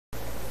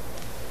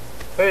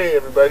Hey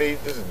everybody,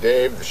 this is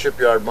Dave, the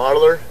shipyard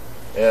modeler,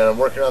 and I'm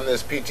working on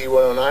this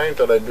PT-109.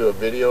 Thought I'd do a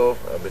video.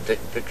 I've been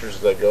taking pictures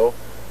as I go.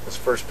 This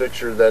first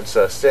picture, that's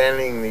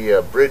sanding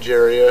the bridge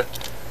area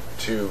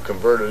to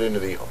convert it into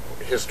the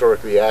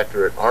historically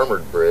accurate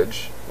armored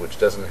bridge, which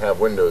doesn't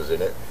have windows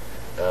in it.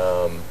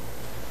 And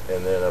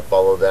then I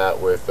follow that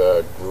with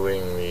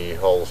gluing the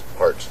hull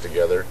parts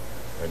together.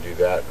 I do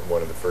that,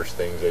 one of the first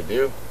things I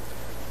do,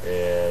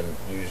 and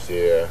use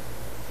the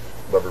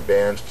rubber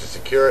bands to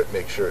secure it,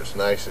 make sure it's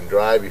nice and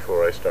dry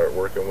before I start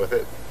working with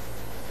it.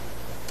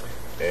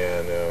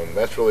 And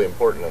that's really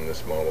important on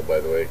this model,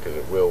 by the way, because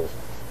it will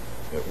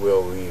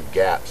leave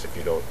gaps if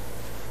you don't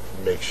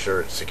make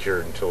sure it's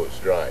secured until it's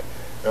dry.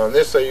 Now on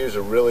this I use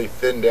a really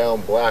thin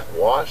down black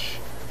wash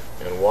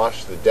and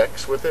wash the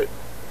decks with it,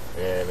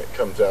 and it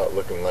comes out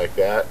looking like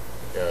that.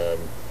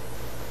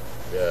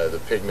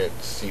 The pigment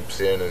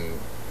seeps in and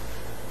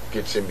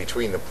gets in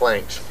between the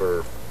planks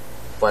for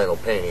final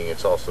painting.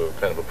 It's also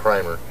kind of a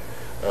primer.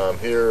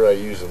 Here I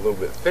use a little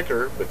bit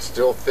thicker but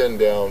still thin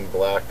down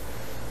black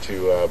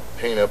to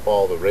paint up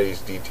all the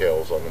raised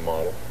details on the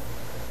model.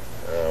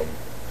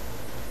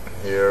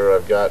 Here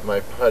I've got my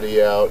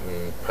putty out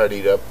and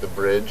puttied up the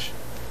bridge.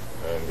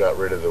 Got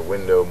rid of the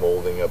window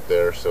molding up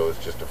there, so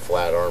it's just a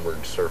flat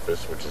armored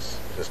surface, which is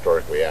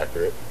historically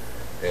accurate,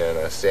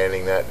 and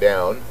sanding that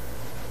down,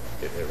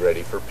 getting it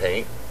ready for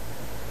paint.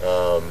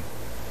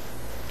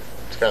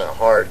 It's kind of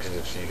hard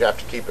because you have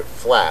to keep it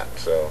flat,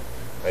 so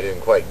I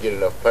didn't quite get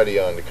enough putty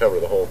on to cover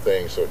the whole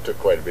thing, so it took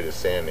quite a bit of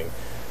sanding.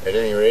 At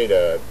any rate,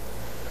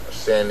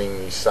 sanding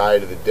the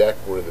side of the deck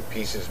where the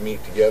pieces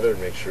meet together to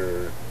make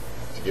sure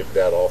to get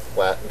that all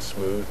flat and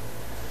smooth.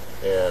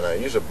 And I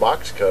use a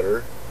box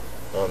cutter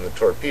on the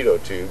torpedo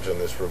tubes on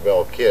this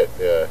Revell kit.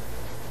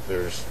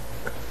 There's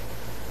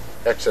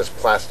excess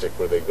plastic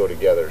where they go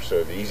together,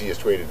 so the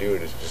easiest way to do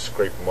it is just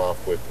scrape them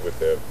off with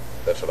the,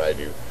 that's what I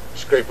do,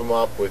 scrape them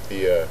off with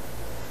the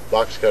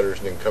box cutters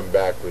and then come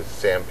back with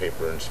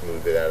sandpaper and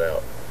smooth that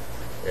out.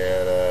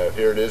 And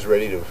here it is,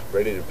 ready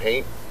to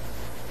paint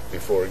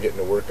before getting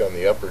to work on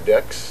the upper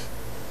decks,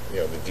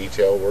 the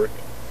detail work.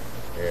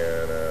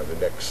 And the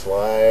next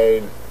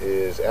slide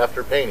is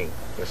after painting.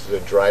 This is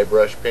a dry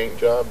brush paint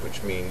job,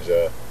 which means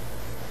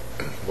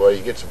well,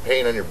 you get some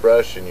paint on your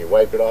brush and you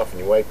wipe it off and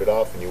you wipe it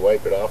off and you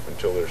wipe it off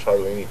until there's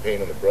hardly any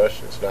paint on the brush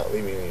and it's not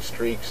leaving any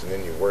streaks, and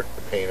then you work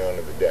the paint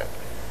onto the deck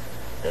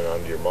and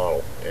onto your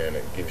model, and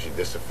it gives you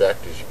this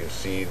effect. As you can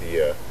see,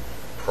 the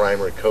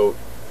primer coat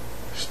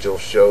still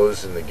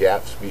shows in the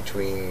gaps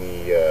between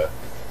the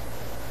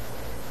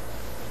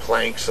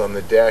planks on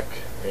the deck,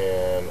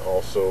 and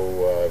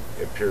also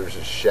appears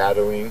as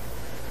shadowing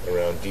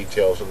around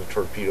details on the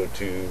torpedo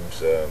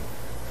tubes,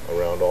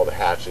 around all the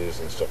hatches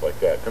and stuff like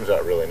that. It comes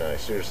out really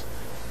nice.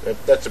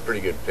 That's a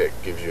pretty good pick.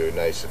 Gives you a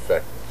nice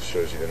effect,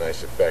 shows you the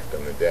nice effect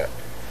on the deck.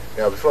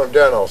 Now before I'm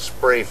done, I'll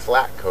spray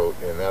flat coat,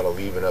 and that'll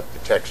even up the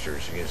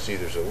textures. You can see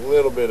there's a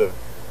little bit of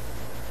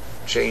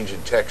change in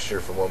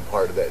texture from one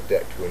part of that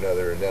deck to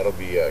another, and that'll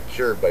be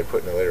cured by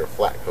putting a layer of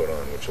flat coat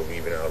on, which will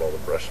even out all the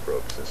brush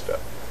strokes and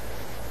stuff.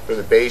 For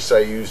the base I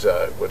use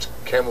what's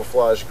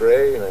camouflage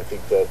gray, and I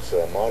think that's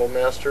Model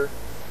Master,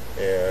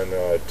 and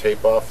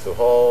tape off the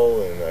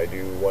hull, and I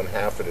do one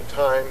half at a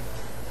time,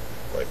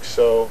 like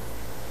so,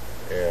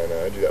 and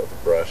I do that with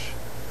a brush.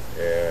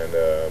 And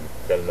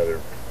got another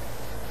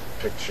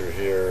picture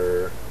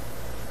here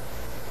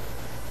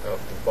out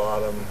the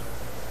bottom.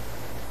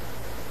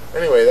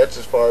 Anyway, that's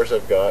as far as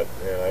I've got,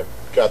 and I've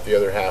got the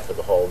other half of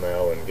the hull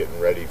now and getting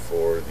ready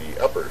for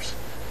the uppers.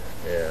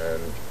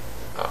 And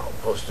I'll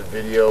post a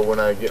video when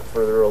I get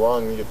further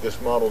along and get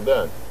this model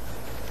done.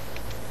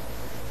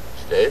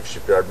 It's Dave,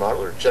 Shipyard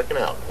Modeler, checking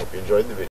out. Hope you enjoyed the video.